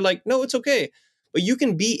sorry. They're like, no, it's okay. But you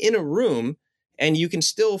can be in a room and you can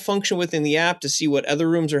still function within the app to see what other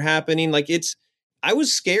rooms are happening. I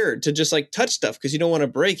was scared to just touch stuff because you don't want to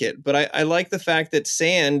break it. But I like the fact that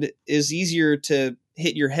sand is easier to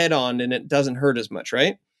hit your head on and it doesn't hurt as much,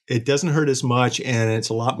 right? It doesn't hurt as much, and it's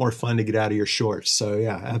a lot more fun to get out of your shorts. So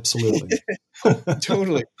yeah, absolutely.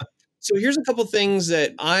 Totally. So here's a couple things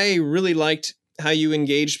that I really liked how you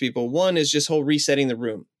engaged people. One is just whole resetting the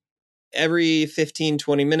room. Every 15,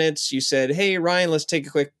 20 minutes, you said, hey, Ryan, let's take a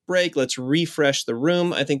quick break. Let's refresh the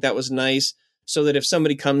room. I think that was nice. so that if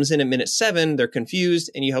somebody comes in at minute 7, they're confused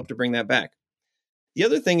and you help to bring that back. The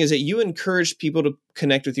other thing is that you encouraged people to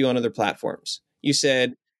connect with you on other platforms. You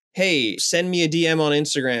said, hey, send me a DM on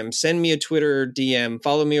Instagram, send me a Twitter DM,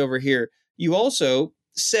 follow me over here. You also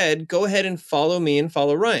said, go ahead and follow me and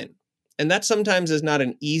follow Ryan. And that sometimes is not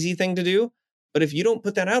an easy thing to do, but if you don't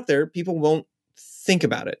put that out there, people won't think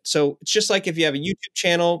about it. So it's just like if you have a YouTube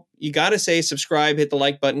channel, you got to say subscribe, hit the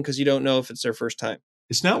like button because you don't know if it's their first time.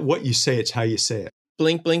 It's not what you say, it's how you say it.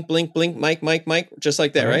 Blink, blink, blink, blink, Mike, Mike, Mike, just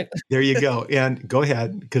like that, right? There you go. And go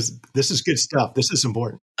ahead, because this is good stuff. This is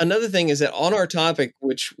important. Another thing is that on our topic,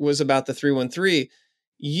 which was about the 313,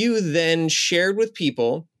 you then shared with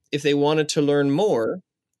people, if they wanted to learn more,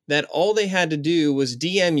 that all they had to do was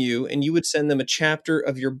DM you and you would send them a chapter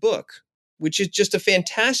of your book, which is just a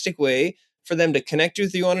fantastic way for them to connect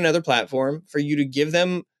with you on another platform, for you to give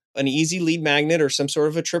them an easy lead magnet or some sort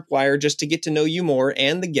of a tripwire just to get to know you more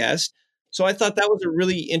and the guest. So I thought that was a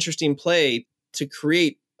really interesting play to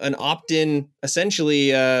create an opt-in,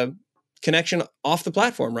 essentially, connection off the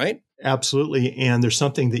platform, right? Absolutely. And there's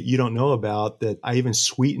something that you don't know about that I even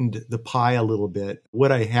sweetened the pie a little bit.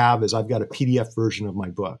 What I have is I've got a PDF version of my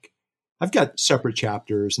book. I've got separate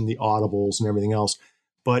chapters and the audibles and everything else.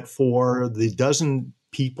 But for the dozen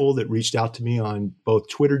people that reached out to me on both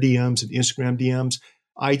Twitter DMs and Instagram DMs,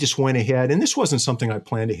 I just went ahead, and this wasn't something I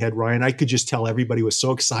planned ahead, Ryan. I could just tell everybody was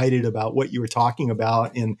so excited about what you were talking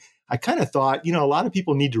about. And I kind of thought, a lot of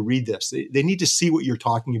people need to read this. They need to see what you're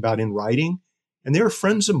talking about in writing. And they're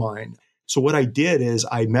friends of mine. So what I did is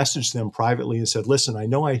I messaged them privately and said, listen, I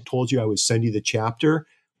know I told you I would send you the chapter.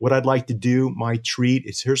 What I'd like to do, my treat,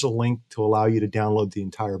 is here's a link to allow you to download the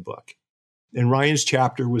entire book. And Ryan's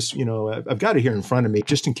chapter was, I've got it here in front of me,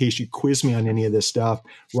 just in case you quiz me on any of this stuff.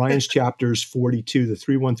 Ryan's chapter is 42. The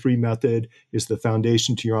 313 method is the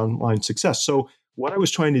foundation to your online success. So what I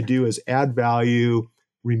was trying to do is add value,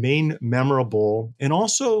 remain memorable, and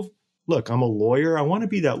also, look, I'm a lawyer. I want to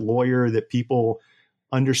be that lawyer that people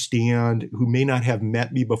understand who may not have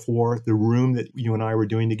met me before, the room that you and I were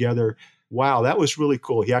doing together. Wow, that was really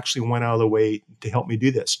cool. He actually went out of the way to help me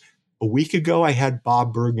do this. A week ago, I had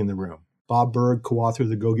Bob Burg in the room. Bob Burg, co-author of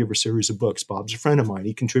the Go Giver series of books. Bob's a friend of mine.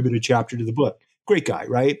 He contributed a chapter to the book. Great guy,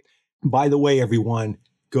 right? By the way, everyone,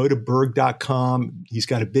 go to Burg.com. He's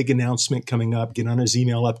got a big announcement coming up. Get on his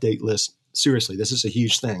email update list. Seriously, this is a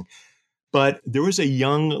huge thing. But there was a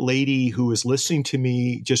young lady who was listening to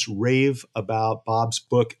me just rave about Bob's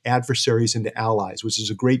book, Adversaries into Allies, which is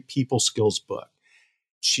a great people skills book.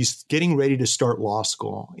 She's getting ready to start law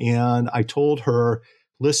school. And I told her,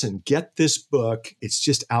 listen, get this book. It's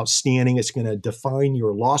just outstanding. It's going to define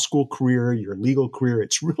your law school career, your legal career.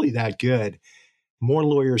 It's really that good. More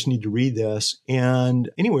lawyers need to read this.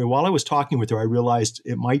 And anyway, while I was talking with her, I realized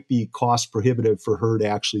it might be cost prohibitive for her to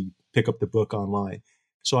actually pick up the book online.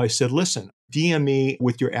 So I said, listen, DM me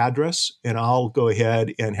with your address and I'll go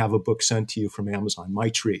ahead and have a book sent to you from Amazon, my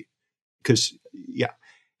treat. Because,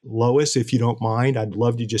 Lois, if you don't mind, I'd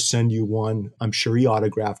love to just send you one. I'm sure he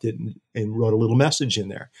autographed it and wrote a little message in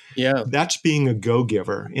there. Yeah. That's being a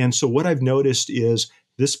go-giver. And so what I've noticed is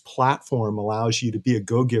this platform allows you to be a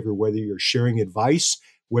go-giver, whether you're sharing advice,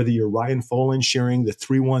 whether you're Ryan Folan sharing the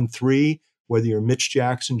 313, whether you're Mitch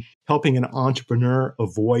Jackson helping an entrepreneur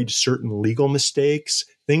avoid certain legal mistakes,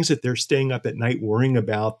 things that they're staying up at night worrying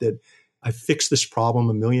about, that I've fixed this problem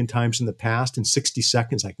a million times in the past. In 60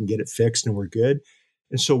 seconds, I can get it fixed and we're good.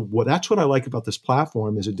 And so that's what I like about this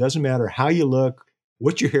platform is it doesn't matter how you look,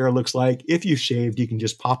 what your hair looks like. If you've shaved, you can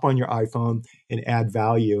just pop on your iPhone and add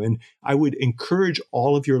value. And I would encourage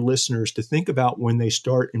all of your listeners to think about when they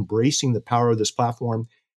start embracing the power of this platform,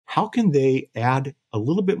 how can they add a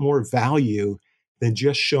little bit more value than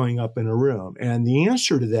just showing up in a room? And the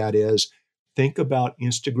answer to that is think about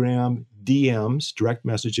Instagram DMs, direct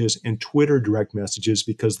messages, and Twitter direct messages,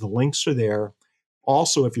 because the links are there.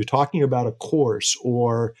 Also, if you're talking about a course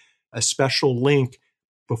or a special link,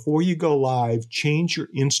 before you go live, change your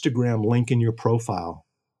Instagram link in your profile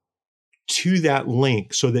to that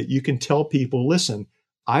link so that you can tell people, listen,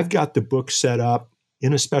 I've got the book set up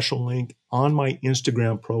in a special link on my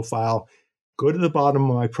Instagram profile. Go to the bottom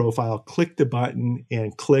of my profile, click the button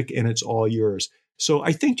and click, and it's all yours. So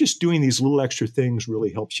I think just doing these little extra things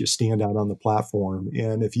really helps you stand out on the platform.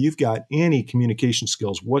 And if you've got any communication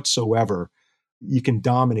skills whatsoever, you can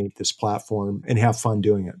dominate this platform and have fun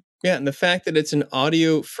doing it. Yeah, and the fact that it's an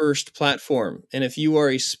audio first platform, and if you are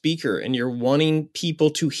a speaker and you're wanting people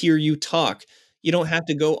to hear you talk, you don't have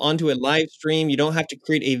to go onto a live stream. You don't have to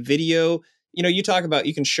create a video. You talk about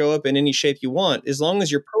you can show up in any shape you want. As long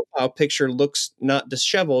as your profile picture looks not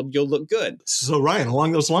disheveled, you'll look good. So Ryan,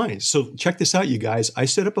 along those lines, so check this out, you guys. I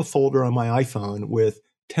set up a folder on my iPhone with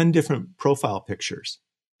 10 different profile pictures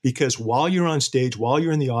because while you're on stage, while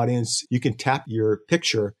you're in the audience, you can tap your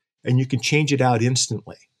picture and you can change it out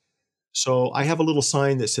instantly. So I have a little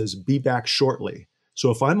sign that says, be back shortly.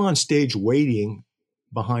 So if I'm on stage waiting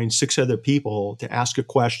behind 6 other people to ask a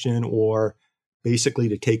question or basically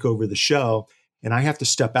to take over the show, and I have to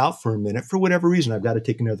step out for a minute for whatever reason, I've got to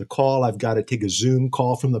take another call, I've got to take a Zoom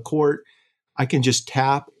call from the court, I can just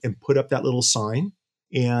tap and put up that little sign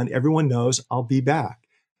and everyone knows I'll be back.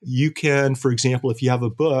 You can, for example, if you have a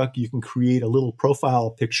book, you can create a little profile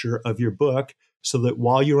picture of your book so that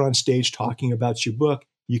while you're on stage talking about your book,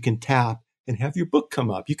 you can tap and have your book come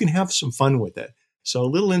up. You can have some fun with it. So a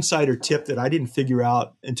little insider tip that I didn't figure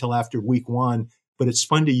out until after week 1, but it's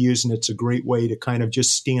fun to use and it's a great way to kind of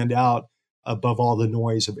just stand out above all the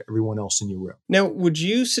noise of everyone else in your room. Now, would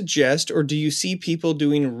you suggest, or do you see people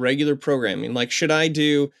doing regular programming? Like, should I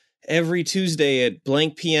do every Tuesday at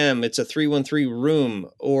blank PM, it's a 313 room?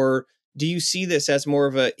 Or do you see this as more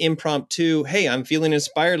of an impromptu, hey, I'm feeling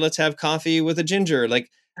inspired, let's have coffee with a ginger? Like,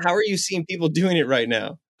 how are you seeing people doing it right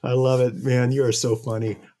now? I love it, man. You are so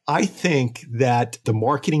funny. I think that the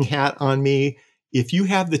marketing hat on me, if you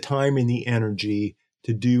have the time and the energy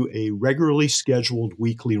to do a regularly scheduled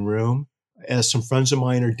weekly room, as some friends of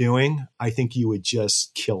mine are doing, I think you would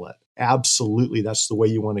just kill it. Absolutely. That's the way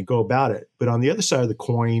you want to go about it. But on the other side of the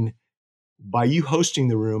coin, by you hosting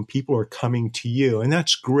the room, people are coming to you. And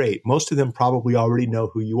that's great. Most of them probably already know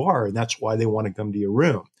who you are. And that's why they want to come to your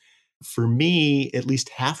room. For me, at least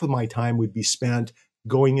half of my time would be spent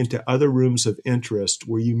going into other rooms of interest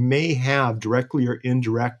where you may have directly or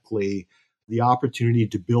indirectly the opportunity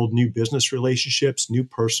to build new business relationships, new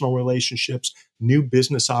personal relationships, new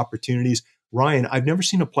business opportunities. Ryan, I've never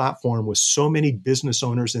seen a platform with so many business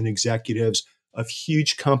owners and executives of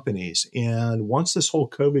huge companies. And once this whole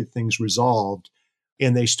COVID thing's resolved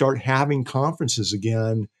and they start having conferences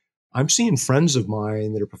again, I'm seeing friends of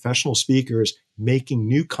mine that are professional speakers making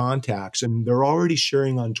new contacts, and they're already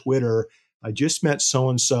sharing on Twitter. I just met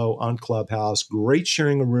so-and-so on Clubhouse, great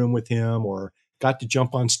sharing a room with him, or got to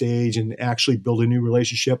jump on stage and actually build a new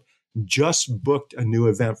relationship, just booked a new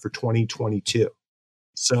event for 2022.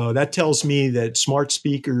 So that tells me that smart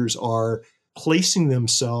speakers are placing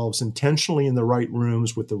themselves intentionally in the right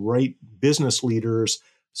rooms with the right business leaders,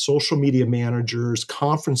 social media managers,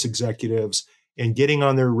 conference executives, and getting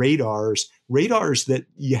on their radars that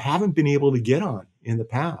you haven't been able to get on in the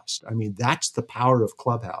past. I mean, that's the power of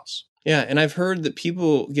Clubhouse. Yeah, and I've heard that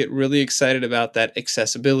people get really excited about that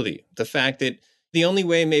accessibility. The fact that the only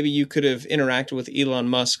way maybe you could have interacted with Elon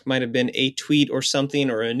Musk might have been a tweet or something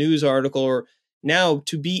or a news article, or now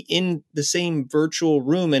to be in the same virtual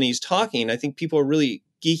room and he's talking, I think people are really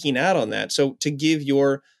geeking out on that. So to give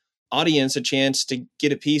your audience a chance to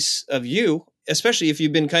get a piece of you, especially if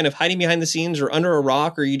you've been kind of hiding behind the scenes or under a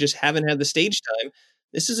rock or you just haven't had the stage time,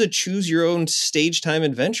 this is a choose your own stage time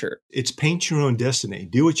adventure. It's paint your own destiny.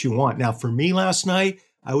 Do what you want. Now, for me last night,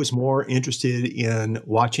 I was more interested in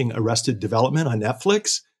watching Arrested Development on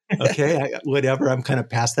Netflix. Okay, whatever. I'm kind of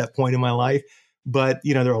past that point in my life. But,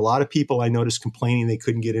 there are a lot of people I noticed complaining they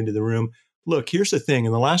couldn't get into the room. Look, here's the thing.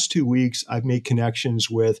 In the last 2 weeks, I've made connections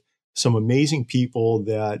with some amazing people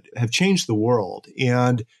that have changed the world.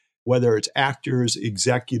 And whether it's actors,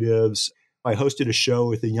 executives, I hosted a show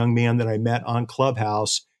with a young man that I met on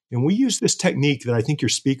Clubhouse, and we used this technique that I think your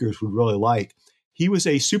speakers would really like. He was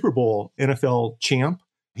a Super Bowl NFL champ.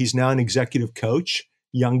 He's now an executive coach,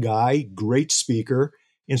 young guy, great speaker.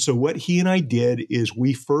 And so what he and I did is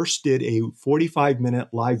we first did a 45-minute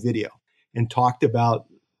live video and talked about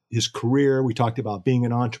his career. We talked about being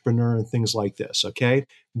an entrepreneur and things like this, okay?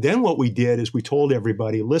 Then what we did is we told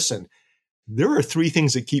everybody, listen, there are 3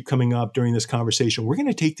 things that keep coming up during this conversation. We're going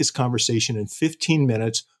to take this conversation in 15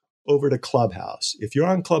 minutes over to Clubhouse. If you're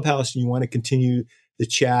on Clubhouse and you want to continue the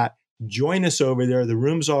chat, join us over there. The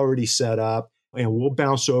room's already set up, and we'll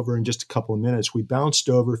bounce over in just a couple of minutes. We bounced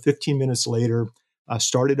over 15 minutes later,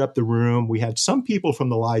 started up the room. We had some people from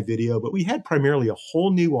the live video, but we had primarily a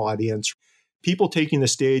whole new audience, people taking the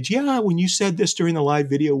stage. Yeah, when you said this during the live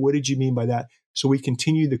video, what did you mean by that? So we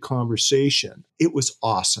continued the conversation. It was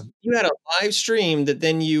awesome. You had a live stream that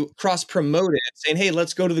then you cross-promoted, saying, hey,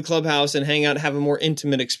 let's go to the Clubhouse and hang out, have a more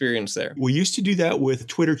intimate experience there. We used to do that with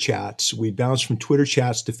Twitter chats. We'd bounce from Twitter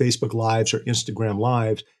chats to Facebook Lives or Instagram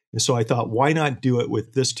Lives. And so I thought, why not do it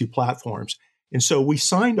with these 2 platforms? And so we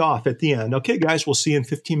signed off at the end. Okay, guys, we'll see you in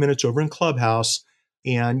 15 minutes over in Clubhouse,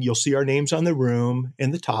 and you'll see our names on the room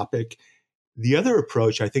and the topic. The other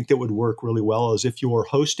approach I think that would work really well is if you're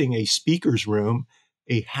hosting a speaker's room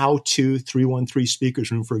a how-to 313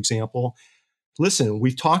 speakers room, for example. Listen,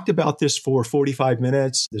 we've talked about this for 45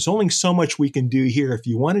 minutes. There's only so much we can do here. If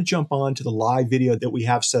you want to jump on to the live video that we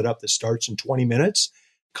have set up that starts in 20 minutes,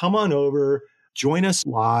 come on over, join us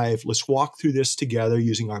live. Let's walk through this together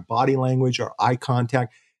using our body language, our eye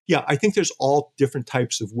contact. Yeah, I think there's all different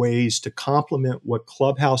types of ways to complement what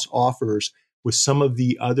Clubhouse offers with some of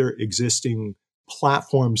the other existing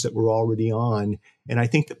platforms that we're already on. And I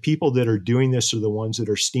think the people that are doing this are the ones that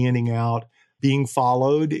are standing out, being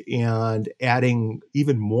followed, and adding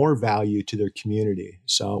even more value to their community.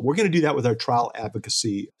 So we're going to do that with our trial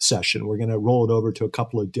advocacy session. We're going to roll it over to a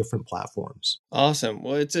couple of different platforms. Awesome.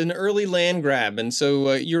 Well, it's an early land grab. And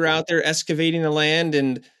so you're out there excavating the land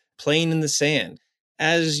and playing in the sand.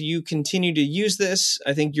 As you continue to use this,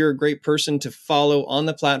 I think you're a great person to follow on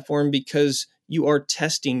the platform because you are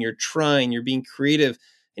testing, you're trying, you're being creative,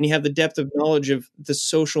 and you have the depth of knowledge of the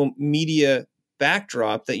social media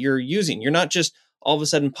backdrop that you're using. You're not just all of a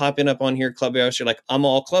sudden popping up on here Clubhouse. You're like, I'm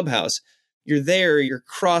all Clubhouse. You're there, you're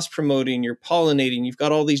cross promoting, you're pollinating. You've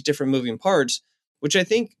got all these different moving parts, which I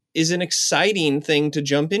think is an exciting thing to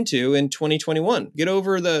jump into in 2021. Get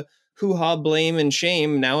over the hoo-ha, blame, and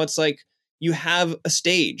shame. Now it's like you have a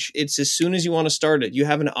stage. It's as soon as you want to start it. You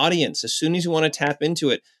have an audience as soon as you want to tap into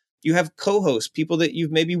it. You have co-hosts, people that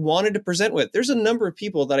you've maybe wanted to present with. There's a number of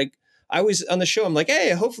people that I was on the show. I'm like,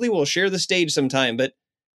 hey, hopefully we'll share the stage sometime. But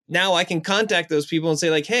now I can contact those people and say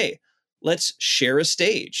like, hey, let's share a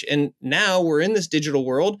stage. And now we're in this digital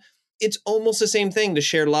world. It's almost the same thing to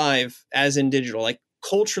share live as in digital. Like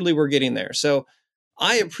culturally, we're getting there. So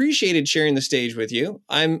I appreciated sharing the stage with you.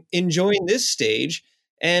 I'm enjoying this stage.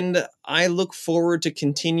 And I look forward to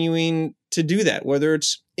continuing to do that, whether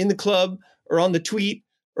it's in the club or on the tweet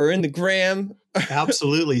or in the gram.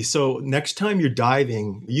 Absolutely. So next time you're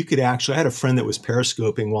diving, you could actually, I had a friend that was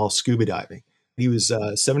periscoping while scuba diving. He was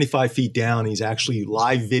 75 feet down. He's actually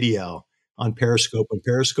live video on Periscope when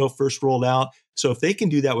Periscope first rolled out. So if they can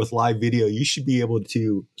do that with live video, you should be able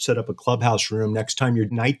to set up a Clubhouse room next time you're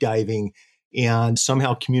night diving and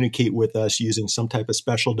somehow communicate with us using some type of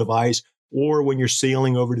special device. Or when you're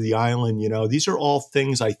sailing over to the island, these are all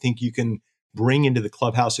things I think you can bring into the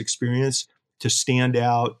Clubhouse experience to stand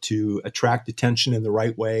out, to attract attention in the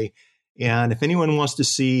right way. And if anyone wants to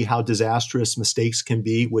see how disastrous mistakes can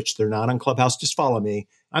be, which they're not on Clubhouse, just follow me.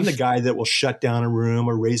 I'm the guy that will shut down a room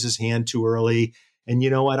or raise his hand too early. And you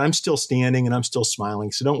know what? I'm still standing and I'm still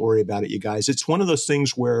smiling. So don't worry about it, you guys. It's one of those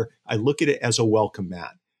things where I look at it as a welcome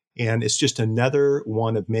mat. And it's just another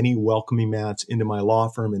one of many welcoming mats into my law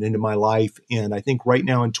firm and into my life. And I think right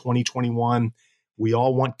now in 2021, we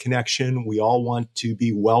all want connection. We all want to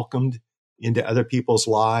be welcomed into other people's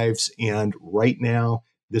lives. And right now,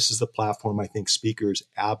 this is the platform I think speakers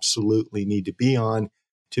absolutely need to be on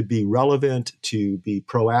to be relevant, to be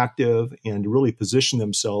proactive, and to really position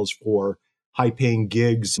themselves for high-paying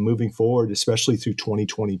gigs moving forward, especially through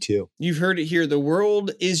 2022. You've heard it here. The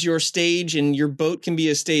world is your stage and your boat can be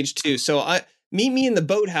a stage too. So meet me in the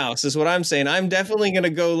boathouse is what I'm saying. I'm definitely going to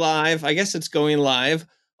go live. I guess it's going live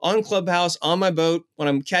on Clubhouse, on my boat. When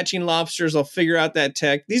I'm catching lobsters, I'll figure out that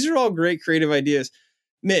tech. These are all great creative ideas.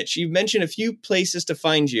 Mitch, you've mentioned a few places to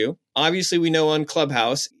find you. Obviously, we know on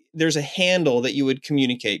Clubhouse, there's a handle that you would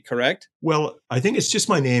communicate, correct? Well, I think it's just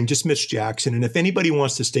my name, just Mitch Jackson. And if anybody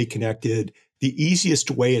wants to stay connected, the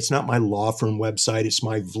easiest way, it's not my law firm website, it's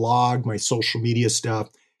my vlog, my social media stuff.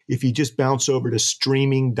 If you just bounce over to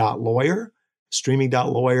streaming.lawyer,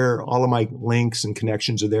 all of my links and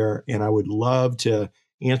connections are there. And I would love to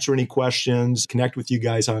answer any questions, connect with you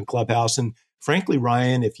guys on Clubhouse. And frankly,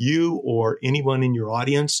 Ryan, if you or anyone in your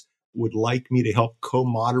audience would like me to help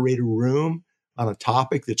co-moderate a room on a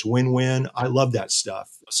topic that's win-win, I love that stuff.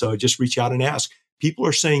 So just reach out and ask. People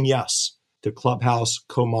are saying yes to Clubhouse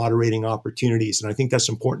co-moderating opportunities. And I think that's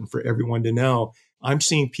important for everyone to know. I'm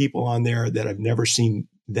seeing people on there that I've never seen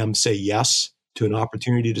them say yes to an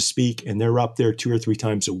opportunity to speak. And they're up there 2 or 3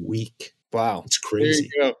 times a week. Wow. It's crazy.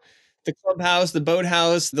 There you go. The Clubhouse, the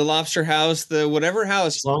boathouse, the lobster house, the whatever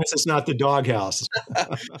house. As long as it's not the doghouse. As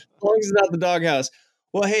long as it's not the doghouse.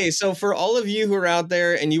 Well, hey, so for all of you who are out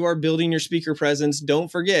there and you are building your speaker presence,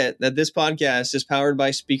 don't forget that this podcast is powered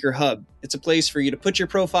by Speaker Hub. It's a place for you to put your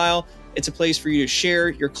profile. It's a place for you to share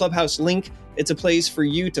your Clubhouse link. It's a place for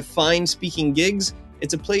you to find speaking gigs.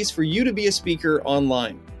 It's a place for you to be a speaker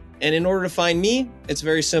online. And in order to find me, it's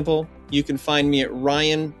very simple. You can find me at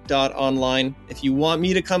ryan.online. If you want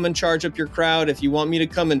me to come and charge up your crowd, if you want me to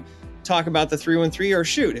come and talk about the 313, or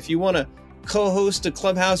shoot, if you want to co-host a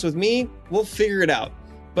Clubhouse with me, we'll figure it out.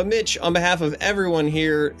 But Mitch, on behalf of everyone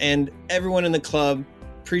here and everyone in the club,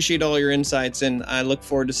 appreciate all your insights, and I look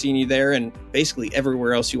forward to seeing you there and basically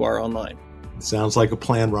everywhere else you are online. Sounds like a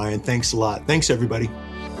plan, Ryan. Thanks a lot. Thanks, everybody.